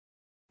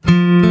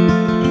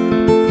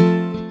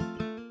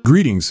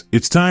Greetings,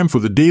 it's time for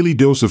the Daily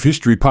Dose of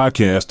History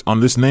podcast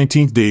on this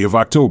 19th day of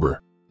October.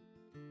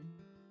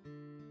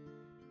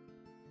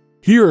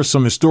 Here are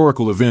some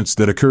historical events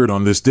that occurred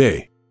on this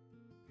day.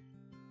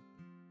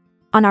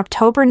 On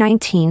October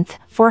 19,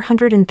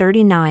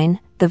 439,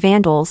 the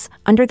Vandals,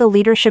 under the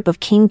leadership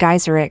of King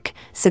Gaiseric,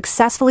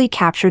 successfully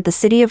captured the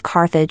city of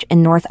Carthage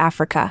in North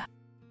Africa.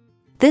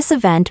 This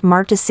event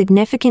marked a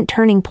significant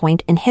turning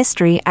point in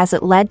history as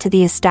it led to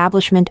the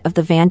establishment of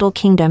the Vandal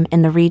Kingdom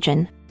in the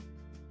region.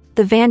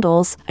 The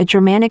Vandals, a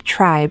Germanic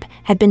tribe,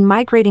 had been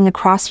migrating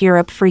across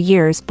Europe for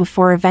years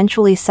before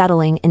eventually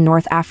settling in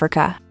North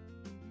Africa.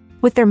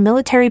 With their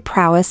military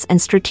prowess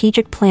and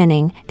strategic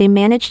planning, they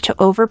managed to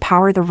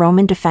overpower the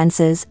Roman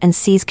defenses and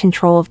seize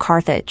control of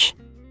Carthage.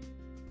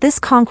 This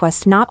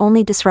conquest not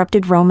only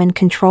disrupted Roman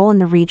control in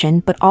the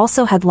region but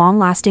also had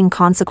long-lasting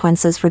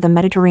consequences for the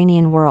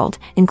Mediterranean world,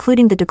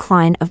 including the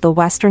decline of the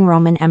Western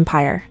Roman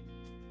Empire.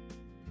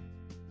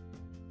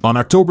 On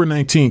October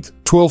 19,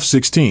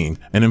 1216,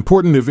 an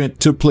important event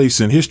took place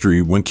in history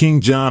when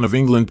King John of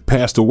England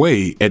passed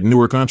away at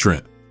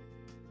Newark-on-Trent.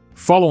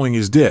 Following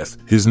his death,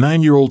 his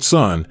 9-year-old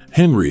son,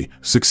 Henry,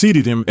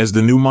 succeeded him as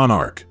the new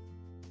monarch.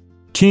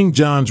 King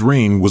John's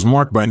reign was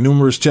marked by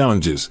numerous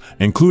challenges,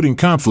 including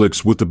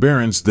conflicts with the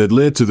barons that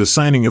led to the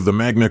signing of the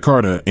Magna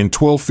Carta in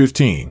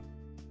 1215.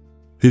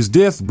 His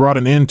death brought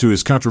an end to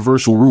his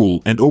controversial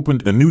rule and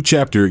opened a new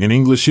chapter in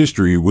English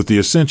history with the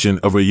ascension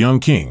of a young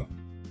king.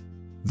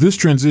 This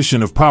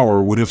transition of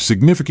power would have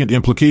significant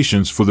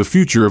implications for the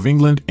future of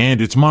England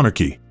and its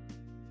monarchy.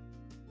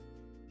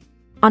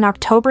 On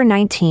October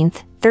 19,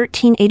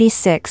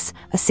 1386,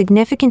 a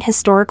significant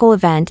historical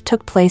event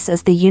took place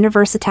as the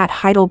Universität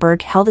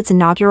Heidelberg held its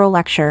inaugural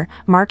lecture,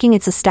 marking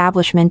its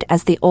establishment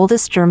as the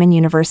oldest German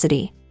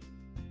university.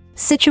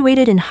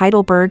 Situated in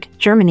Heidelberg,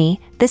 Germany,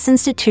 this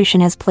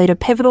institution has played a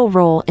pivotal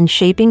role in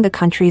shaping the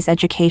country's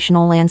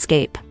educational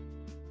landscape.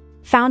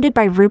 Founded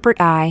by Rupert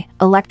I,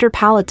 Elector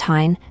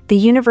Palatine, the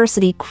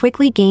university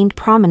quickly gained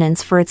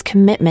prominence for its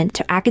commitment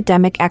to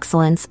academic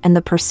excellence and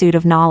the pursuit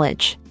of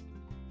knowledge.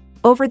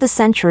 Over the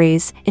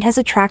centuries, it has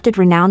attracted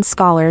renowned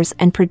scholars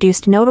and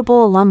produced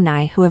notable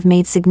alumni who have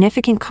made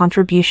significant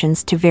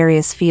contributions to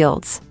various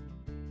fields.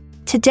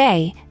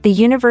 Today, the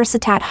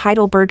Universität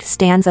Heidelberg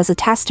stands as a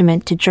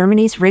testament to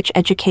Germany's rich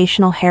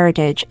educational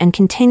heritage and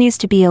continues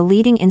to be a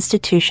leading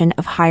institution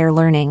of higher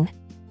learning.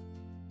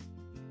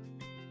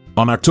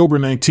 On October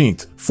 19,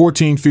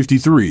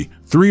 1453,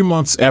 3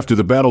 months after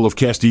the Battle of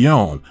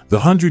Castillon,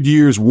 the Hundred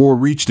Years' War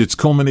reached its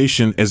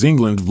culmination as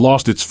England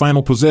lost its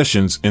final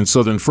possessions in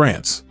southern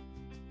France.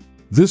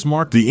 This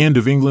marked the end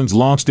of England's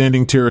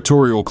long-standing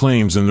territorial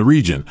claims in the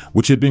region,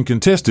 which had been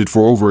contested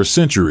for over a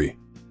century.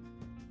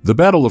 The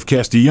Battle of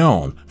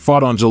Castillon,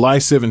 fought on July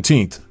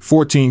 17,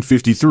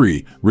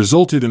 1453,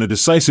 resulted in a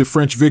decisive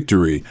French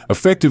victory,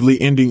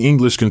 effectively ending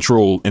English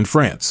control in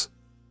France.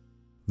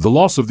 The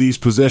loss of these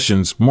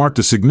possessions marked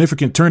a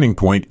significant turning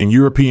point in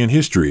European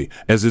history,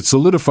 as it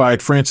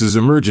solidified France's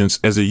emergence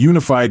as a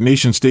unified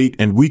nation-state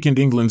and weakened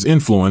England's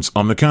influence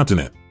on the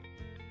continent.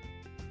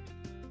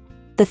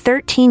 The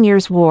 13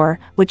 Years' War,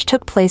 which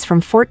took place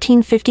from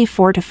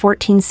 1454 to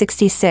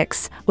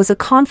 1466, was a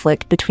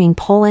conflict between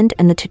Poland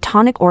and the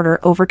Teutonic Order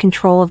over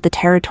control of the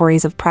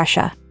territories of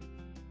Prussia.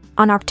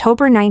 On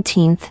October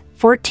 19,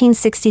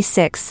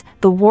 1466,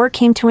 the war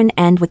came to an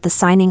end with the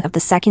signing of the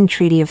Second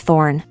Treaty of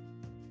Thorn.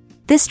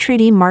 This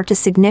treaty marked a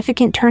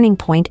significant turning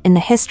point in the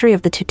history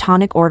of the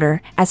Teutonic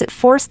Order, as it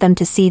forced them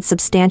to cede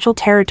substantial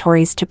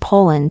territories to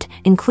Poland,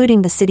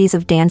 including the cities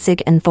of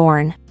Danzig and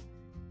Thorn.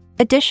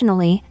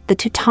 Additionally, the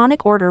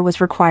Teutonic Order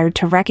was required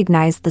to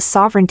recognize the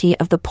sovereignty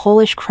of the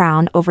Polish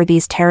crown over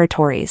these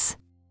territories.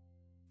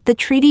 The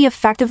treaty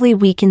effectively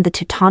weakened the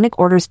Teutonic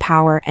Order's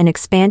power and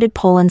expanded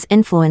Poland's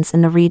influence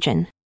in the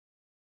region.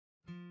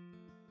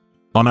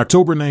 On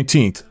October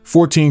 19,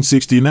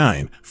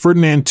 1469,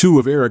 Ferdinand II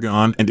of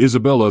Aragon and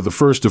Isabella I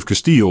of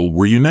Castile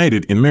were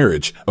united in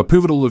marriage, a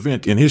pivotal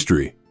event in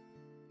history.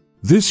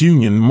 This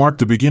union marked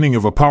the beginning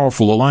of a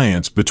powerful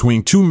alliance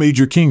between two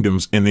major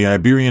kingdoms in the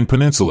Iberian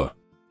Peninsula.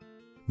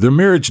 Their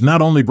marriage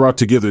not only brought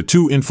together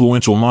two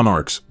influential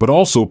monarchs, but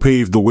also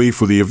paved the way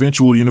for the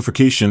eventual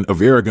unification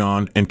of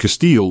Aragon and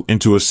Castile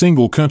into a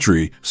single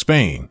country,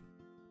 Spain.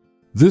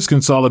 This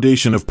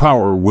consolidation of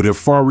power would have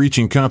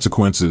far-reaching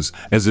consequences,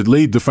 as it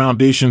laid the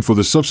foundation for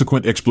the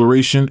subsequent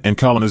exploration and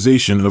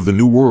colonization of the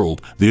New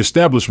World, the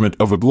establishment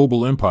of a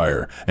global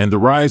empire, and the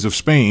rise of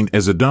Spain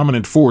as a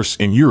dominant force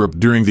in Europe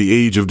during the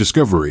Age of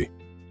Discovery.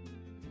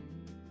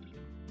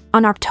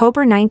 On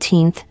October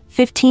 19,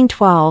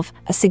 1512,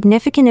 a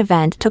significant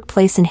event took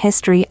place in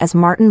history as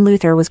Martin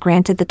Luther was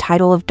granted the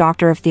title of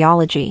Doctor of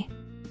Theology.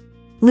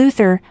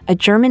 Luther, a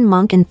German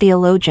monk and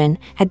theologian,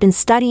 had been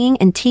studying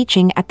and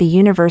teaching at the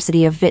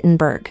University of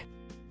Wittenberg.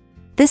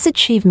 This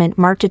achievement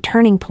marked a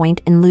turning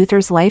point in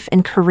Luther's life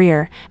and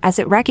career, as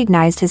it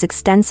recognized his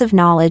extensive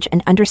knowledge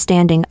and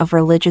understanding of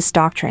religious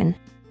doctrine.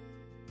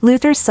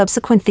 Luther's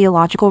subsequent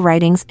theological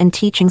writings and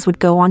teachings would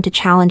go on to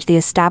challenge the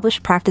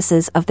established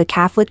practices of the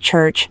Catholic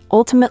Church,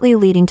 ultimately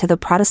leading to the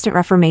Protestant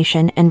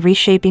Reformation and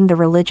reshaping the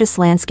religious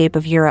landscape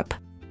of Europe.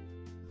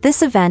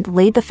 This event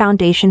laid the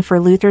foundation for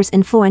Luther's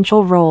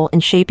influential role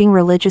in shaping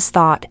religious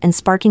thought and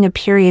sparking a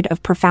period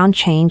of profound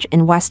change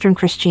in Western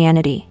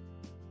Christianity.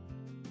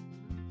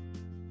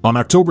 On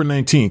October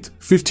 19,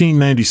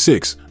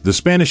 1596, the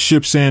Spanish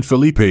ship San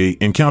Felipe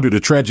encountered a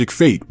tragic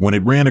fate when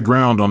it ran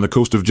aground on the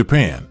coast of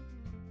Japan.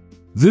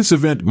 This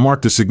event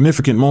marked a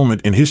significant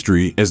moment in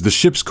history as the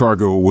ship's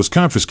cargo was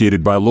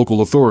confiscated by local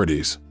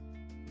authorities.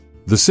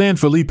 The San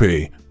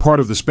Felipe,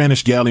 part of the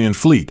Spanish galleon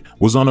fleet,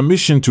 was on a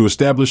mission to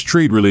establish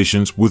trade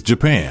relations with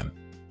Japan.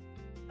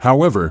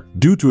 However,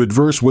 due to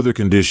adverse weather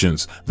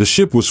conditions, the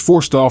ship was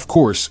forced off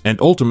course and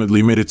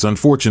ultimately met its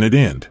unfortunate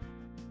end.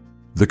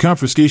 The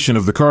confiscation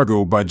of the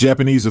cargo by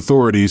Japanese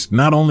authorities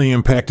not only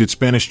impacted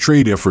Spanish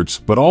trade efforts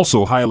but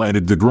also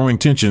highlighted the growing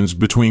tensions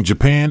between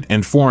Japan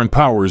and foreign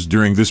powers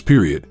during this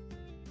period.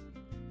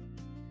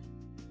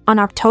 On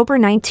October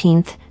 19,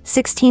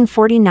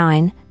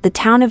 1649, the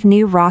town of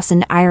New Ross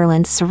in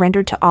Ireland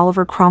surrendered to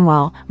Oliver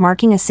Cromwell,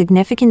 marking a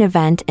significant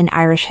event in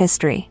Irish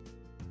history.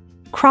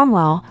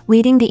 Cromwell,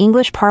 leading the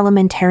English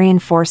parliamentarian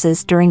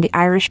forces during the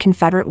Irish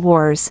Confederate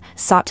Wars,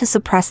 sought to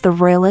suppress the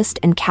royalist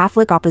and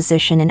Catholic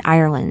opposition in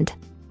Ireland.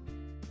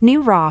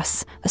 New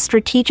Ross, a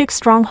strategic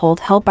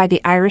stronghold held by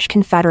the Irish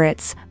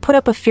Confederates, put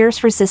up a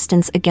fierce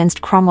resistance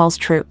against Cromwell's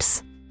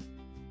troops.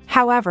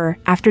 However,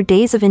 after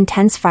days of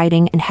intense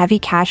fighting and heavy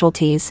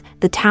casualties,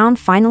 the town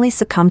finally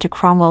succumbed to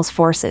Cromwell's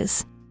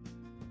forces.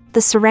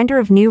 The surrender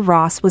of New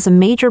Ross was a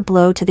major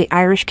blow to the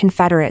Irish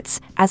Confederates,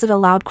 as it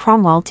allowed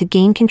Cromwell to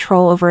gain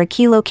control over a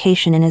key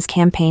location in his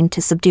campaign to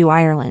subdue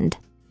Ireland.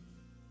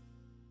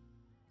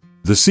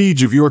 The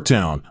Siege of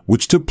Yorktown,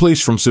 which took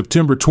place from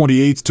September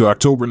 28 to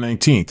October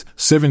 19,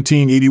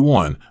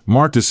 1781,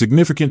 marked a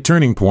significant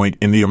turning point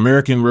in the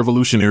American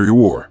Revolutionary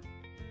War.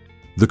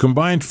 The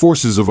combined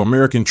forces of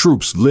American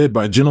troops led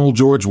by General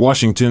George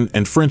Washington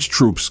and French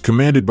troops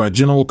commanded by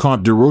General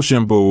Comte de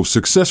Rochambeau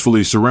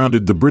successfully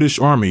surrounded the British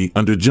Army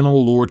under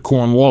General Lord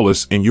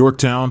Cornwallis in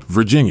Yorktown,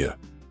 Virginia.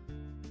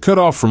 Cut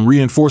off from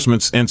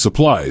reinforcements and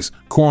supplies,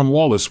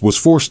 Cornwallis was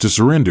forced to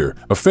surrender,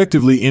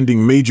 effectively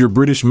ending major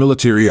British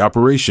military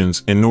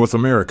operations in North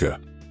America.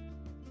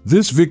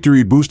 This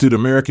victory boosted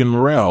American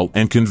morale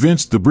and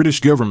convinced the British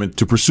government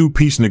to pursue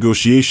peace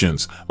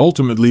negotiations,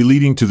 ultimately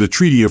leading to the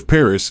Treaty of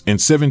Paris in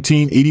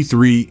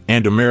 1783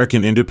 and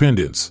American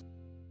independence.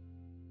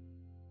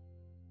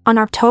 On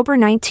October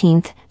 19,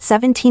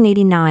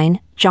 1789,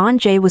 John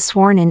Jay was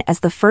sworn in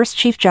as the first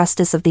Chief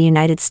Justice of the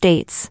United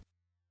States.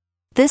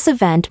 This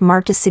event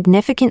marked a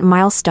significant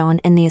milestone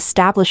in the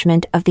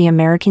establishment of the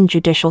American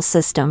judicial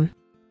system.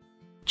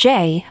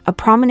 Jay, a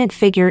prominent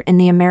figure in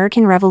the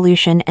American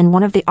Revolution and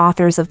one of the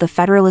authors of the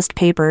Federalist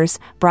Papers,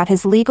 brought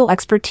his legal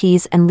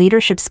expertise and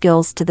leadership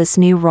skills to this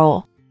new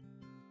role.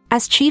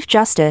 As Chief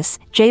Justice,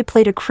 Jay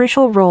played a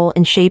crucial role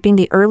in shaping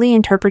the early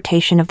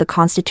interpretation of the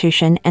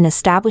Constitution and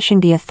establishing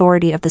the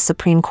authority of the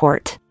Supreme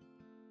Court.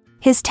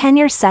 His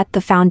tenure set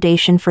the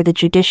foundation for the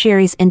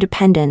judiciary's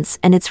independence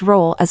and its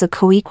role as a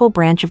co-equal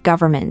branch of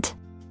government.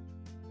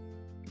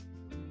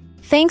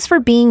 Thanks for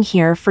being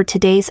here for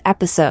today's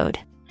episode.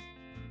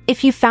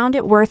 If you found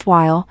it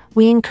worthwhile,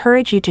 we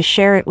encourage you to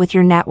share it with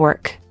your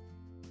network.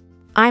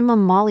 I'm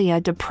Amalia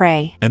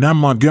Dupre. And I'm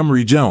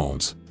Montgomery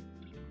Jones.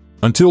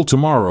 Until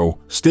tomorrow,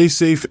 stay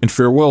safe and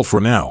farewell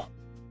for now.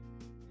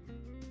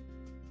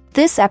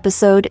 This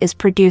episode is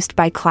produced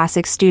by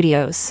Classic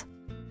Studios.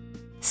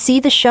 See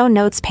the show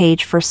notes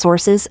page for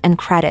sources and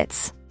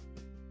credits.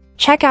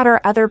 Check out our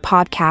other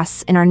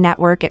podcasts in our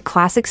network at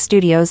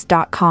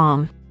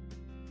classicstudios.com.